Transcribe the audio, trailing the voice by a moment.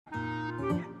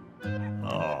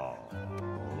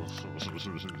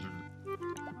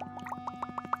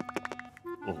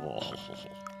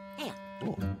Here,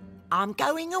 I'm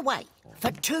going away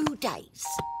for 2 days.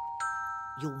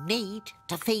 You'll need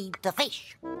to feed the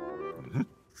fish.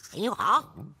 Here you are.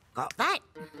 Got that?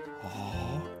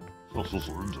 There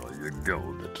you go,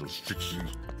 little fishy.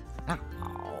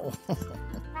 Oh.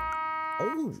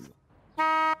 Oh.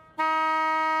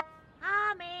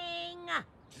 Coming.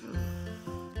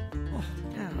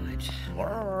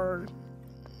 Right.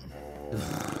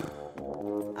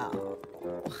 Oh.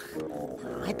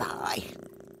 Bye-bye.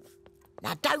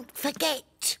 Now, don't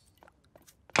forget.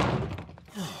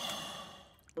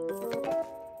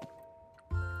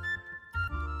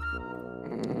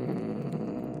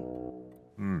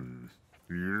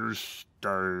 You stay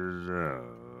there.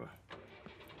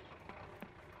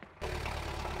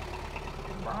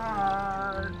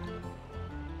 Bye.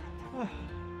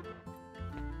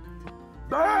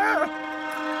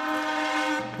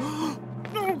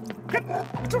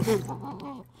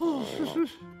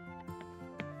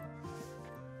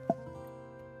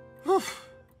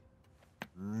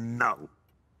 No.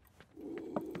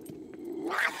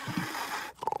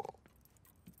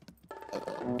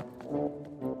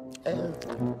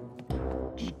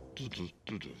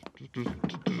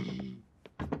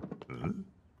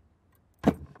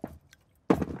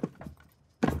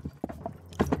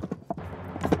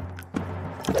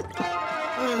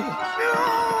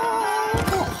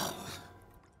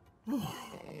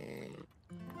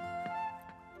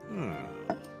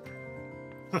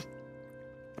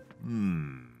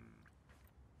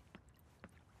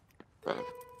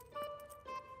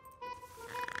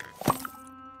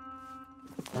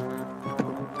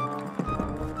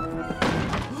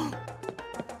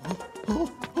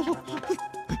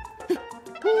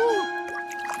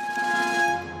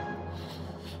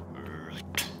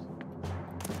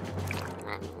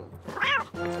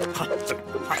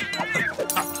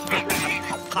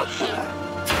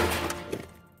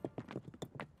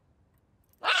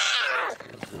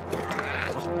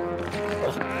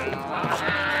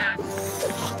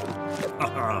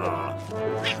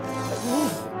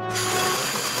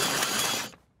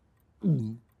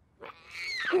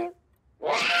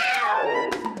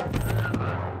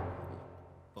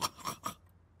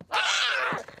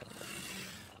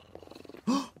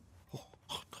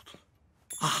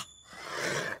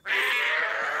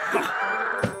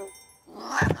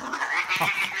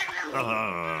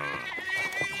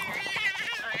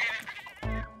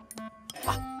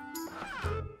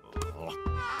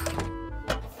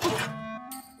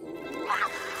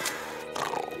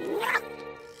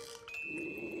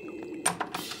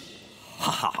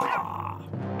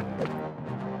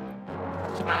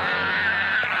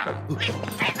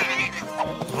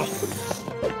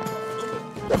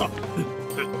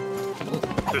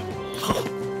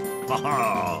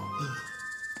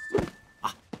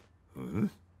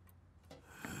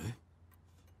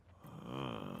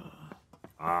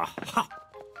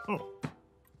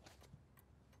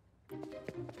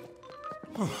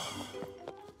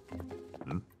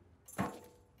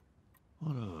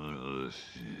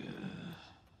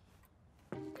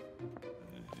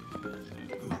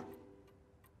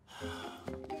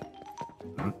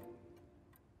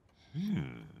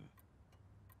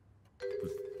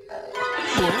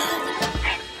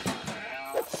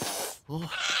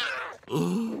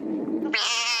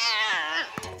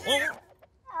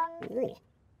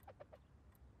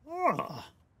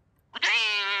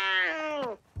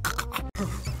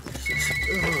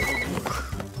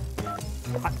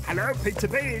 Hello, Mr.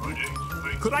 Bean.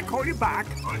 Could I call you back?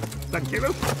 Thank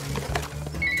you.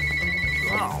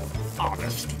 Oh,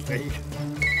 honestly.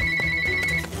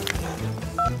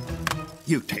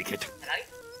 You take it. Hello?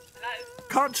 Hello?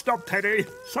 Can't stop, Teddy.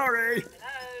 Sorry. Hello?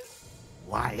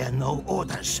 Why are no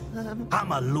orders?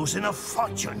 I'm a losing a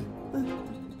fortune.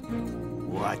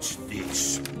 What's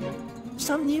this?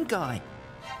 Some new guy.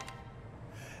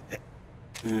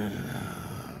 Maybe.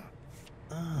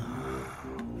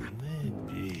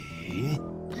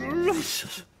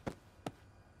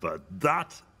 But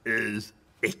that is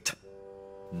it.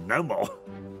 No more.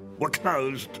 We're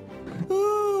closed.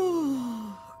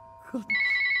 Oh, God.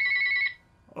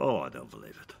 Oh, I don't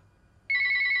believe it.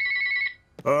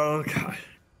 Okay.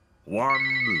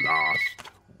 One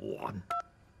last one.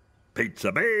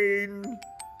 Pizza bean.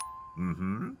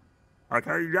 Mm-hmm.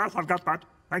 Okay, yes, I've got that.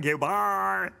 Thank you,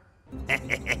 bye.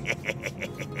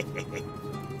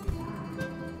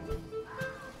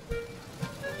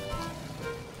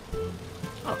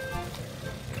 Oh.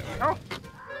 Oh.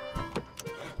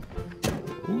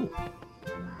 Ooh.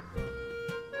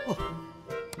 Oh.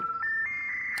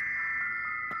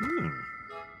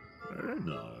 Very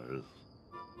nice.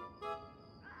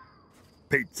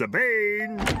 Pizza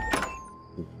bean.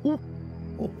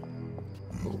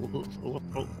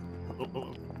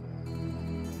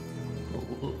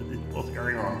 What's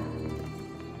going on?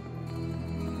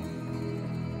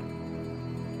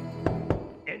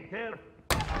 Enter.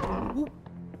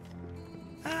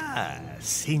 Ah,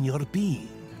 Senor Bean.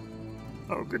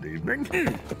 Oh, good evening.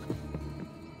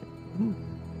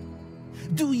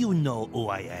 Do you know who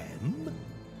I am?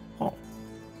 Oh.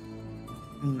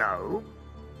 No.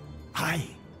 I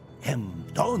am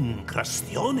Don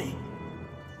Crastione.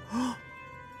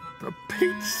 The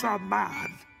pizza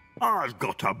man. I've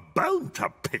got a bone to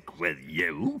pick with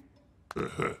you.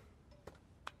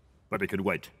 But it can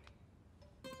wait.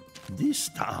 This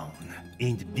town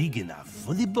ain't big enough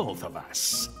for the both of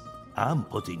us. I'm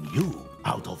putting you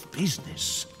out of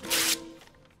business.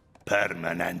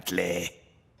 Permanently.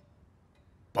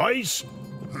 Boys?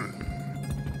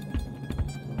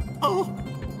 Oh.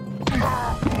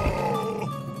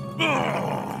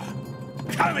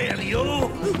 Come here, you!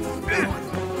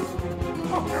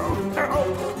 Oh,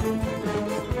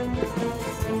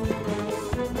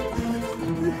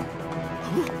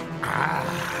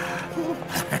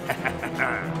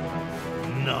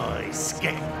 Nice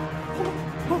game.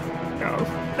 no,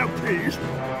 no, please.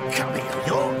 Come here,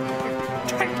 you!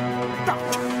 Take that.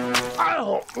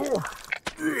 Oh.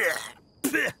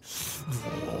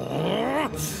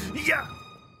 Yeah.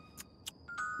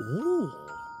 Oh.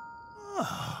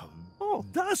 Oh,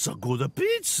 that's a good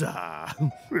pizza.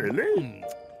 Really?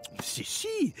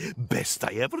 Si, best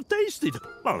I ever tasted.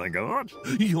 Oh, thank God.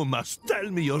 You must tell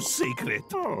me your secret.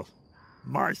 Oh,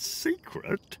 my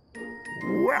secret?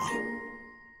 Well,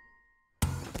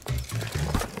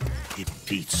 The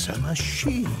pizza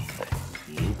machine.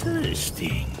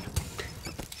 Interesting.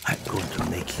 I'm going to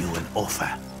make you an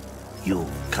offer you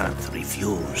can't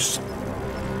refuse.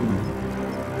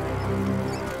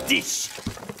 This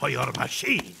for your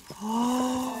machine.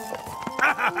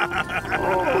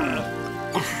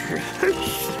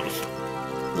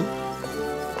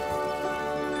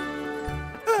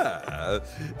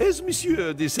 Has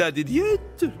Monsieur decided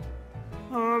yet?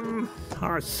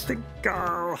 I think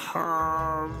I'll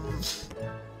have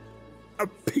a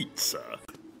pizza.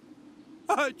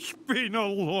 It's been a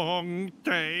long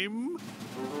time.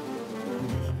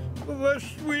 The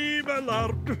sweet my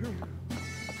lord.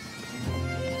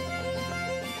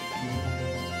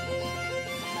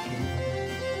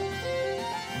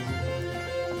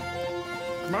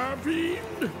 My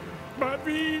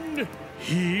bean,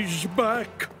 he's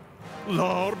back.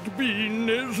 Lord Bean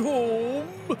is home.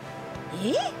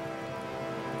 Eh?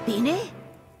 Beanie?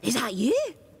 Is that you?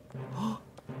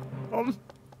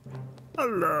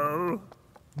 Hello,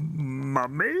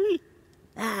 Mummy?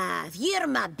 Ah, if you're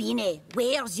my Beanie,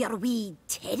 where's your wee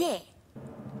Teddy?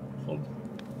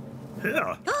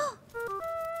 Here.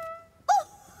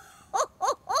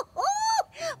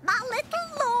 My little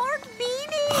Lord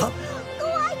Beanie!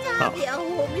 Glad to have you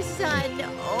home, son.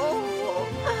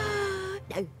 Oh.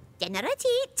 Now, dinner at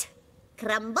 8.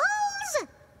 Crumbles,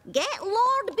 get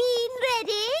Lord Bean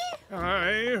ready.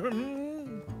 Aye,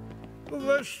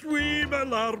 the sweet my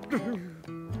lord.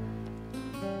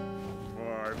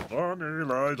 My funny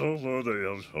little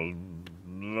dear son.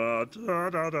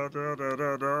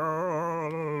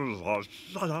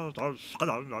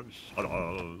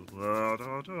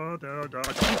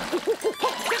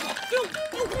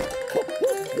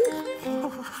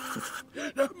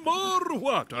 More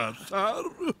water, sir.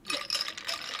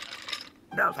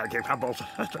 No, thank you, Crumbles.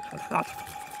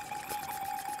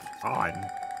 Fine.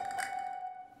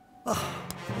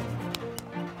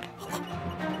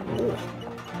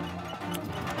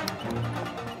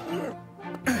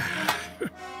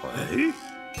 Hey?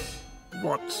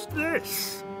 What's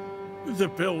this? The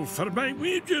bill for my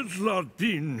wages, Lord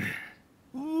Bean.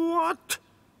 What?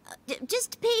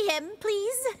 Just pay him,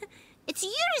 please. It's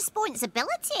your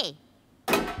responsibility.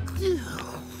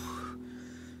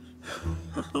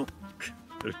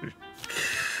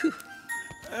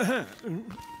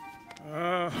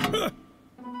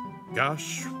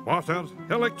 Gas, water,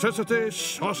 electricity,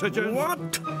 sausages.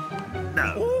 What?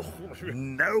 No.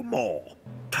 No more.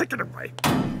 Take it away.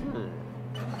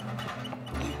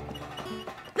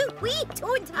 We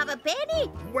don't have a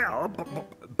penny. Well,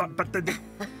 but the...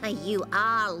 You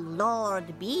are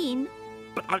Lord Bean.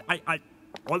 But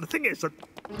well, the thing is that...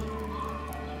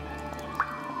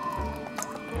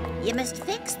 You must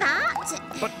fix that.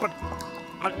 But...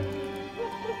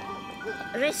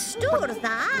 Restore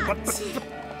that. But...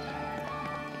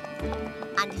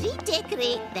 And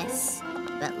redecorate this.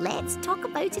 But let's talk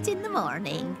about it in the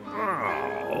morning.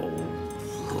 Oh...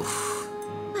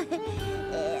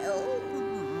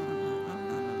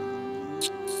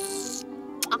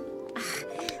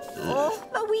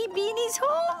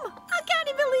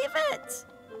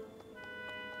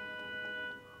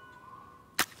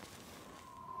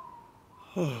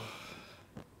 Oh,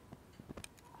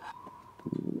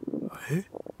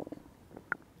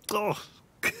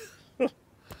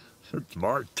 it's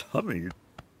my tummy.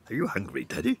 Are you hungry,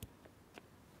 Teddy?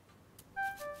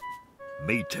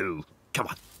 Me too. Come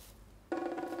on.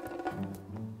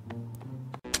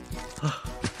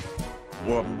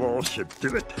 One more should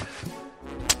do it.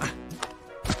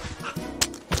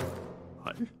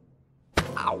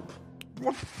 Ow.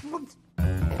 What?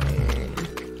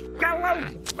 Go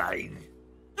away.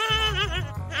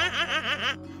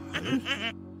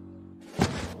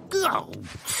 Oh.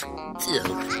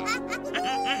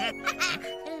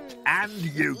 And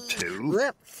you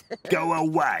two, go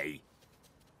away.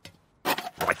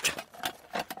 Right.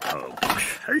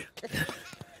 Okay.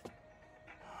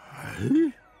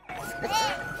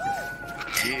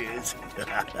 Cheers.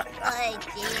 Oh,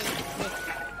 cheers.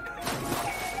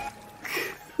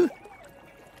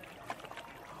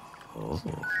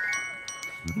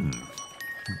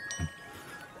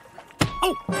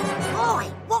 Oh! Oi,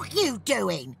 what you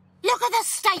doing? Look at the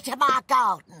state of my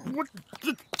garden. What?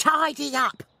 Tidy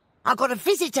up. I've got a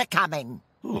visitor coming.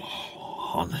 Oh,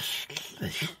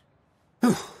 honestly.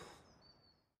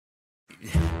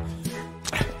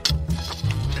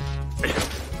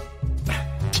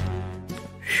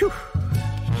 Phew.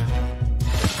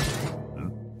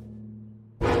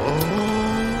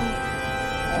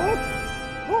 Help!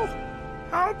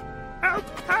 Help!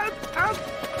 Help! Help!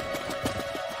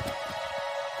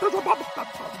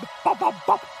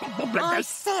 I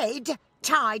said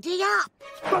tidy up.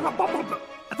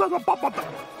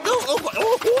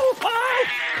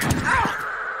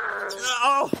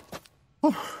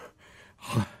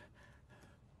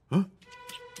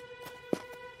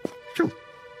 Shoot!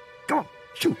 Come on,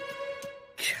 shoot!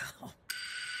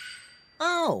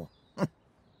 Oh.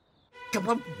 Come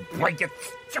on, break it,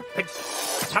 stupid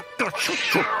sucker! Shoot,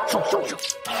 shoot, shoot, shoot, shoot!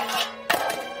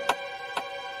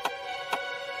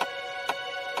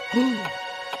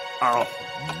 Oh,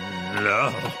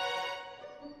 no.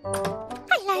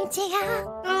 Hello,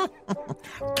 dear.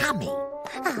 Come here.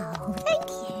 Oh, thank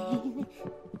you.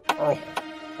 Oh,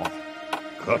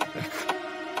 goodness.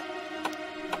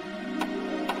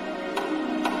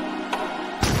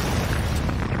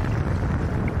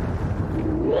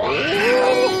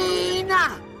 Nina!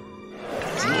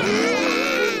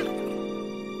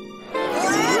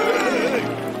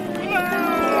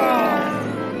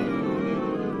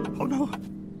 Oh, no.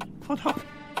 Oh, no.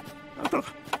 No.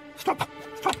 Stop.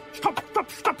 Stop. Stop. Stop.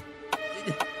 Stop.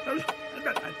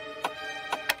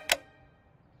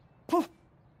 Oh.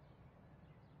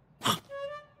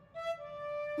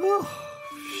 Oh,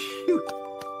 shoot.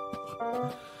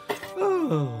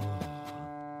 Oh.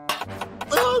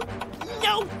 Oh,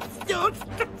 no.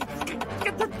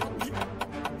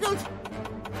 No.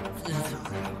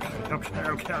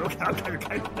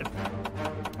 Okay.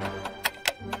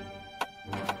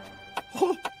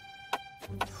 Oh.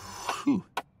 Phew.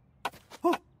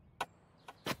 Oh.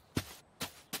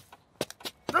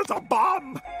 There's a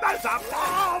bomb! There's a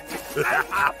bomb! There's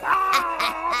a bomb!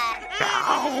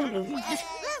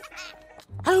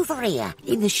 Over here,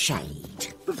 in the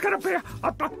shade. There's gonna be a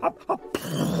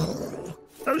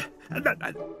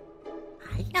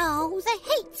Oh, the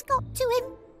heat's got to him.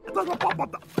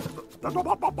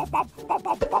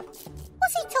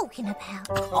 What's he talking about?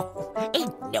 Oh,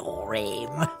 ignore him.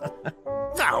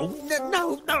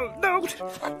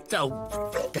 No.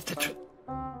 Forget it.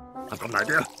 I've got an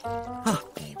idea. Oh,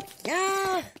 here we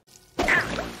go.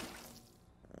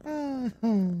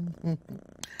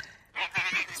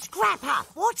 Scrapper,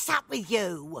 what's up with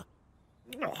you?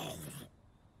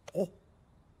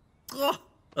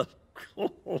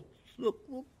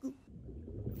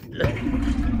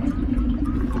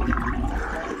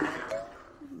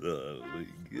 There we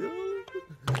go.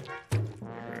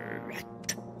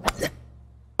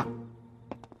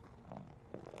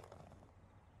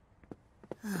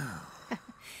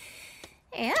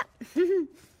 Yeah.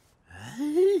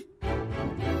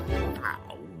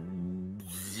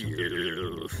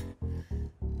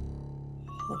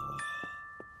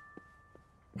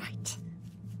 Right.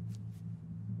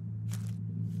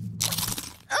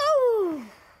 Oh!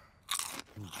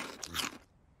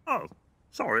 Oh,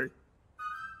 sorry.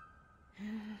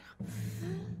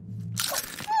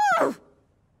 Oh!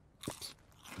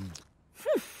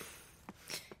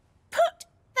 Put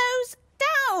those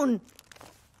down!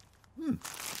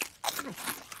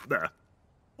 There.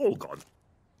 All gone.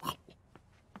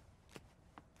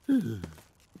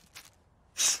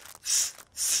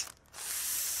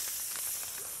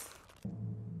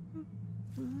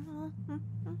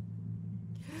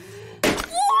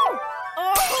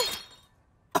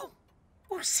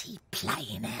 What's he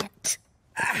playing at?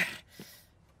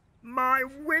 My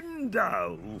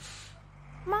window!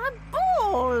 My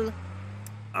ball!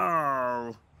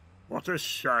 Oh, what a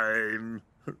shame.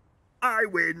 I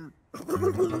win.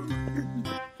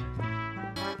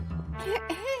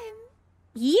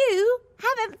 You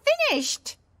haven't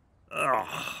finished.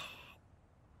 Oh.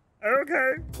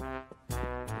 Okay.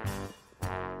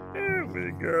 Here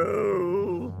we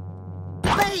go.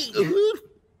 Bean!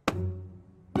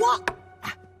 What?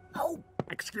 Oh,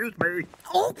 Excuse me.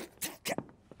 oh.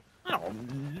 Oh,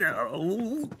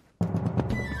 no.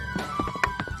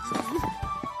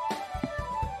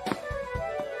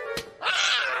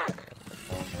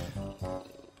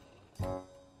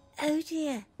 Oh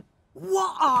dear.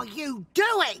 What are you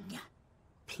doing?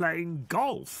 Playing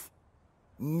golf.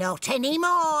 Not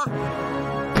anymore.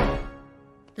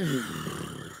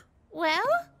 Well,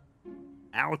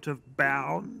 Out of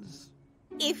bounds?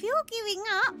 if you're giving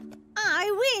up,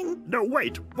 I win. No,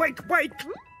 wait.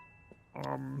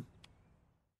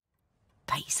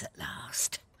 Peace at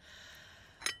last.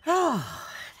 Oh.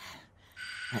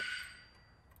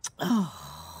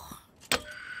 Oh.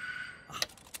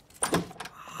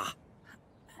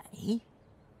 Hey?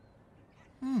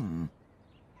 Come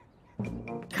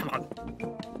on.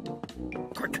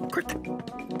 Quick.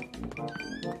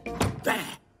 There.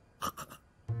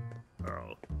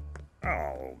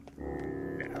 Oh,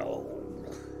 no.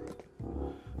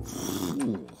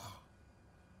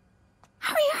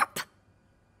 Hurry up.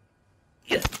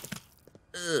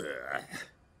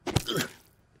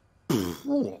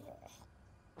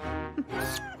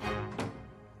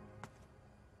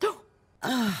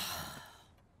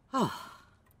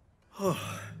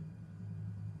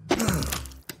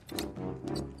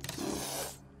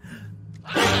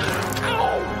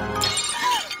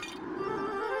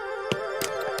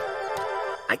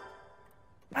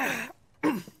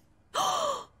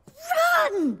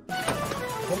 Run!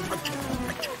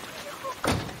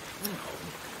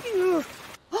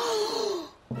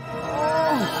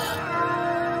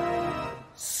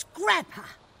 Scrapper!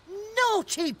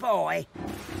 Naughty boy!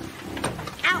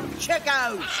 Out you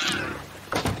goes!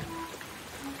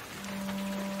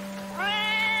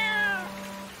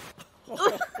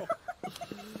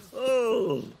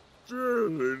 Oh,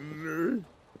 dear.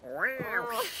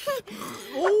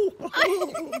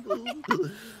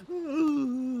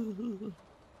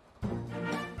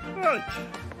 Right.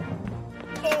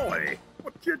 Ollie,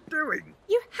 what you doing?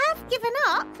 You have given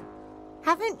up,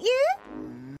 haven't you?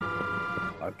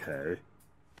 Okay.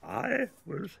 I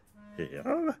was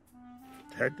here.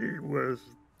 Teddy was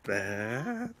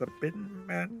there. The bin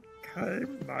man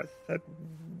came. I said,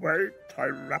 wait. I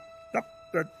wrapped up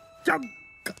the junk.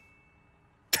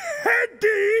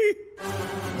 Teddy!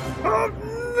 Oh,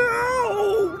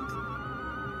 no!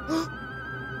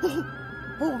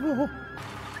 Oh.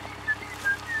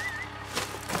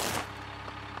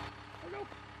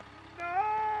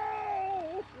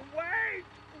 No! Wait!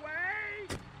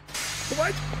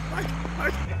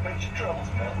 It makes you trouble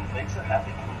smell and makes it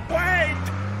happy. Wait!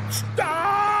 Stop!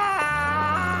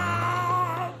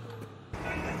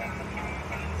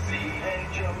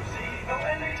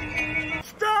 C-H-O-C-O-N-A-T-E.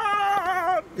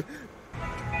 Stop!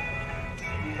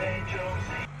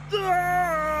 C-H-O-C. Stop!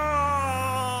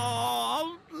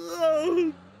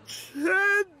 Oh, Teddy!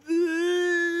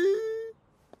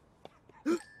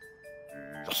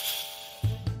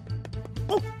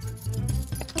 Oh!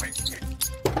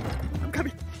 I'm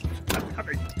coming!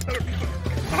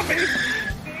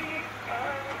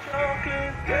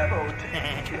 Chocolate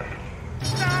devotee.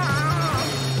 Stop!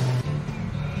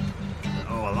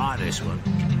 Oh, I like this one.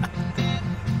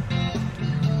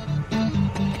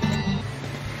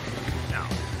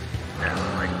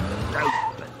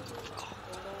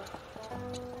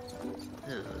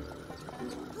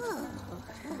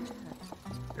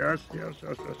 Yes.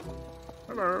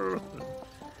 Hello.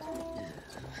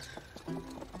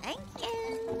 Thank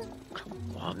you.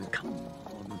 Come on.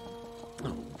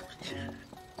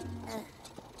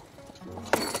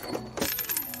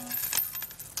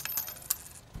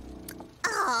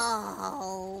 Oh,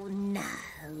 Oh, no.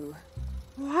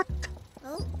 What?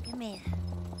 Oh, come here.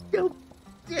 No.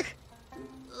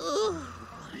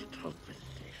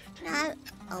 No.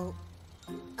 Oh.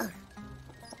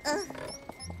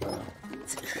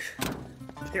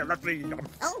 Here, let me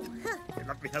Oh.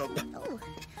 let me help. Oh.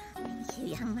 Thank you,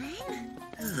 young man.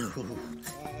 There's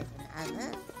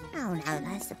another. Oh, no,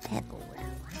 that's a pebble.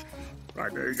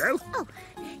 Right, there you go. Oh,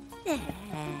 there.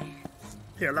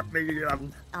 Here, let me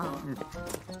Oh.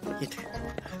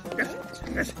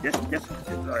 Yes.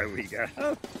 There we go.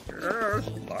 Yes,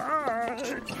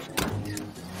 bye.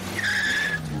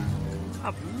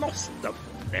 I've lost them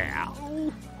now.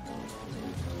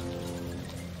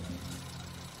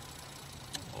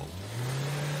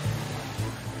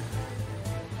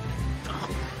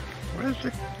 Where's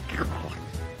it gone?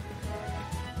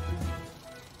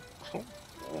 Come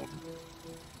on.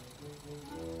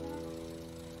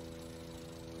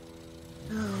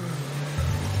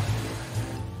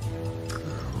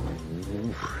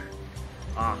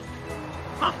 Ah.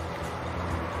 Ah.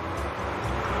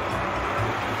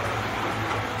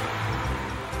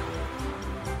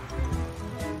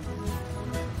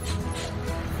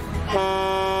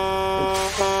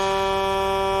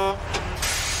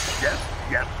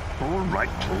 Yes, all right,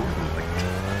 all right.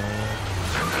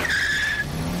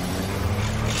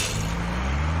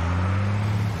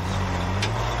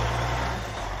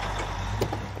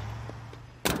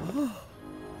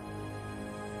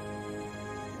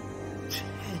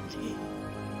 Teddy,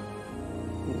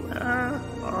 where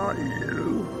are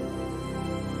you?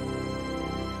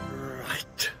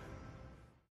 Right.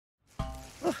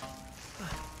 Oh.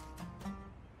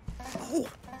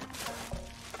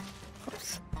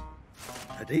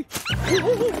 Teddy.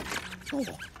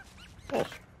 Oh,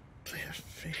 dear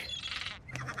me.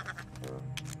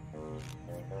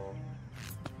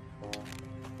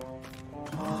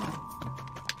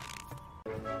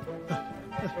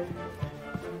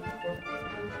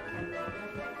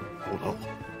 Oh no.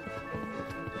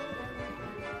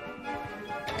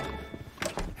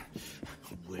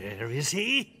 Where is he?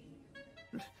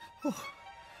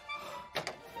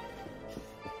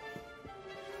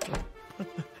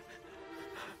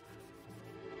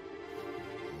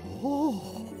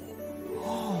 Oh,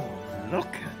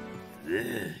 look at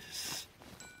this.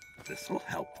 This'll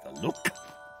help the look.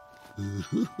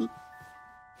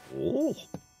 Oh.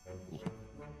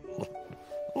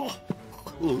 Oh.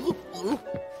 Oh. Oh.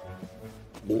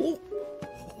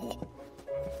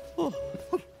 Oh.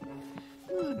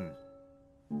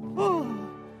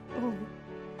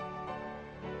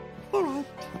 All right.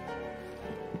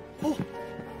 Oh.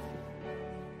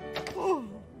 Oh.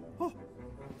 Oh.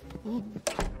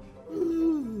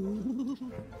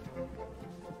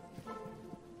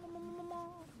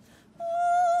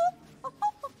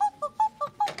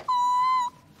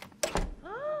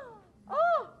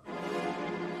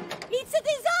 It's a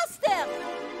disaster!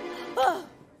 Oh,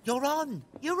 You're on.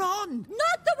 You're on.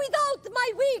 not without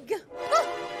my wig!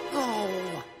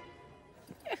 Oh.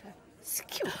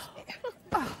 Excuse me.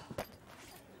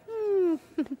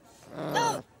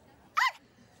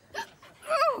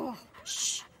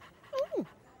 Shh.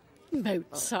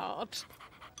 Mozart.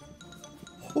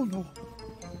 Oh no.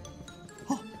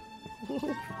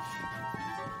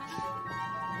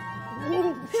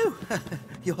 Phew.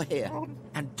 You're here.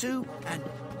 And two, and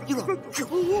you're on.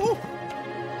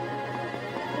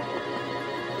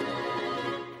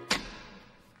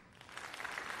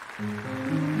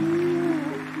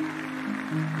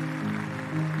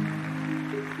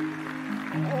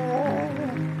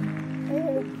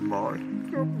 Oh my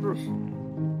goodness.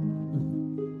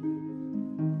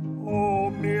 Oh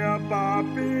mio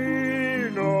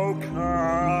bambino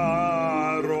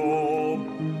caro,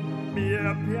 mi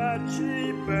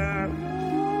piaci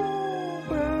bello,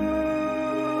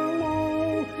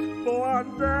 può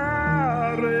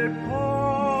andare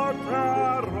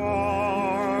porta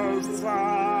rossa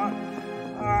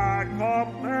a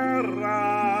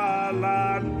comprare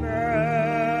l'anello.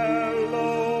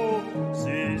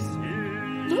 Sì, sì.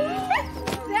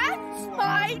 That's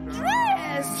my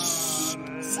dress!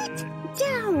 Sit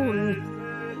down!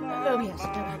 Oh, yes,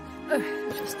 darling.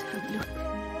 Just have a look.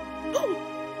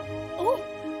 Oh,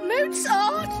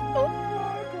 Mozart! Oh.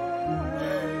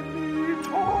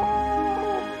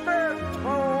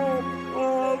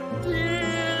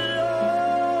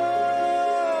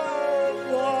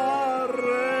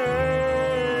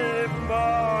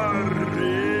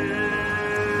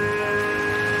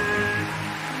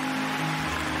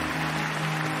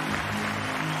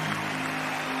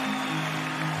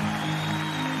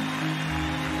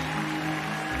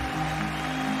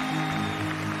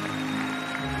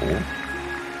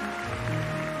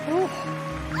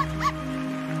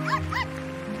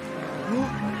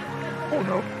 Oh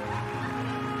no.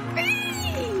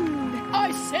 Bean!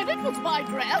 I said it was my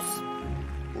dress.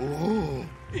 Oh.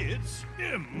 It's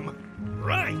him.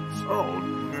 Right. Oh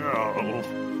no.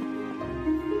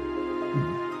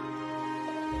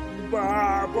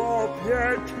 Babbo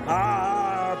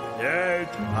pietà,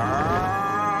 pietà.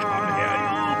 Come here,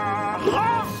 you.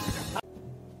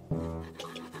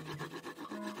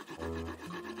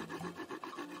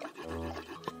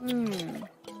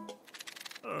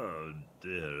 Oh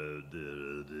dear, oh dear,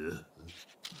 oh dear.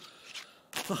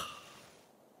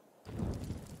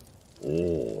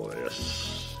 Oh,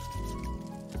 yes.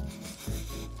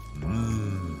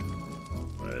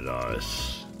 Very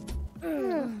nice.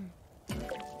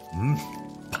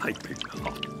 Piping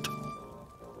hot.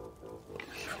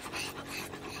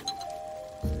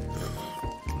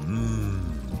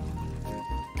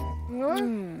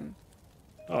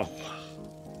 Oh,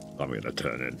 I'm going to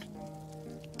turn in.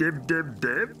 Dib, dib,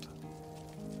 dib.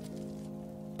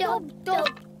 Dub,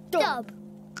 dub, dub.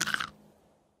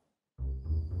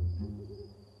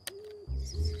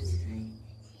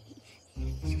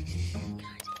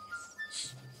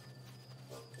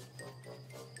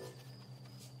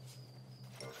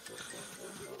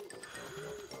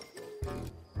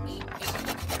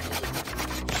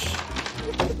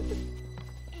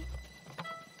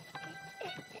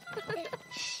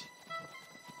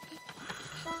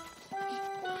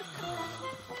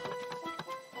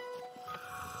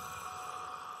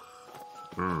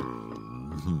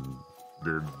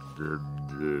 Dib, dib,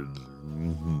 dib.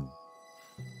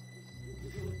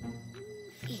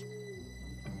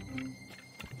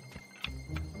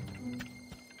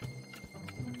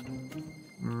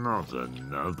 Not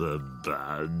another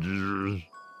badge.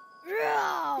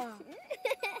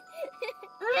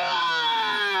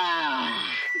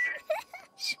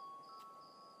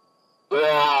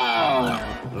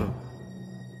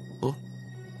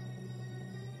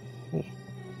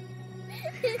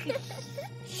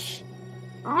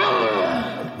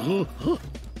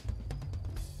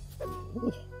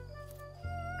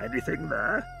 Anything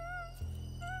there?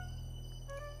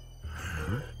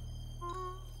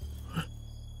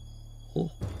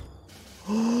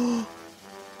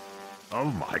 Oh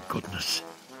my goodness.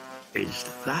 Is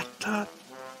that a...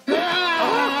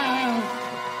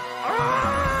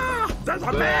 There's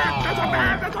a bear! There's a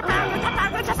bear! There's a bear! There's a bear!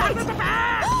 There's a bear! There's a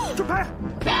bear! There's a bear!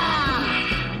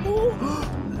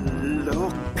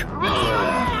 Look.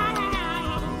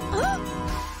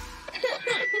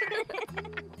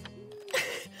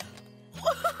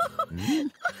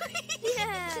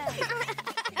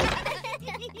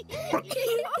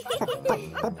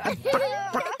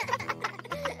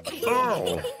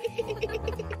 Oh.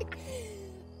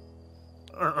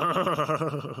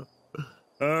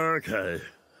 Okay,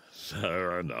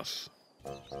 fair enough.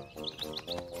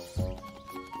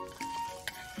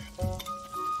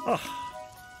 Ah,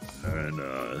 very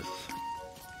nice.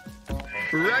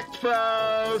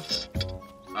 Breakfast!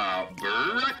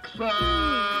 Breakfast!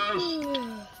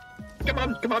 Come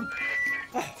on, come on.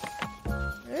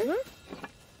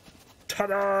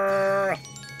 Ta-da!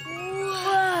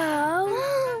 Wow!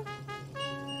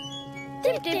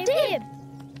 Dib, dib, dib!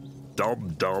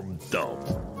 Dum, dum, dum.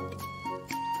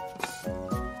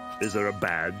 Is there a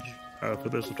badge for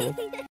this at all?